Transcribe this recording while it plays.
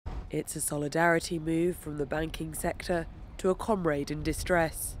It's a solidarity move from the banking sector to a comrade in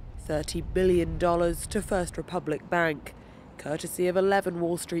distress. $30 billion to First Republic Bank, courtesy of 11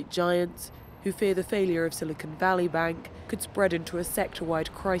 Wall Street giants who fear the failure of Silicon Valley Bank could spread into a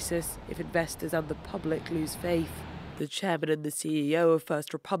sector-wide crisis if investors and the public lose faith. The chairman and the CEO of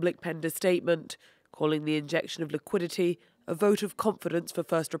First Republic penned a statement calling the injection of liquidity a vote of confidence for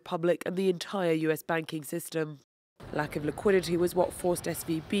First Republic and the entire US banking system. Lack of liquidity was what forced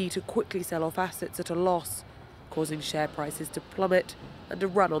SVB to quickly sell off assets at a loss, causing share prices to plummet and a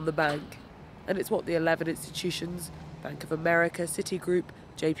run on the bank. And it's what the 11 institutions, Bank of America, Citigroup,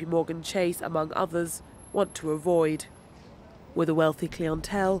 JP Morgan Chase, among others, want to avoid. With a wealthy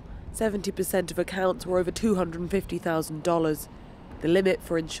clientele, 70% of accounts were over $250,000, the limit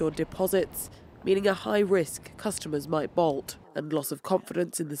for insured deposits, meaning a high risk customers might bolt, and loss of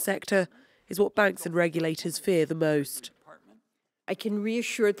confidence in the sector is what banks and regulators fear the most. I can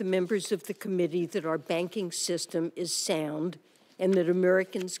reassure the members of the committee that our banking system is sound and that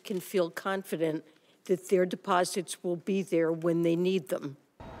Americans can feel confident that their deposits will be there when they need them.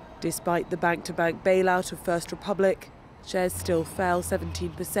 Despite the bank-to-bank bailout of First Republic, shares still fell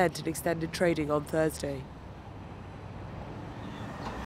 17% in extended trading on Thursday.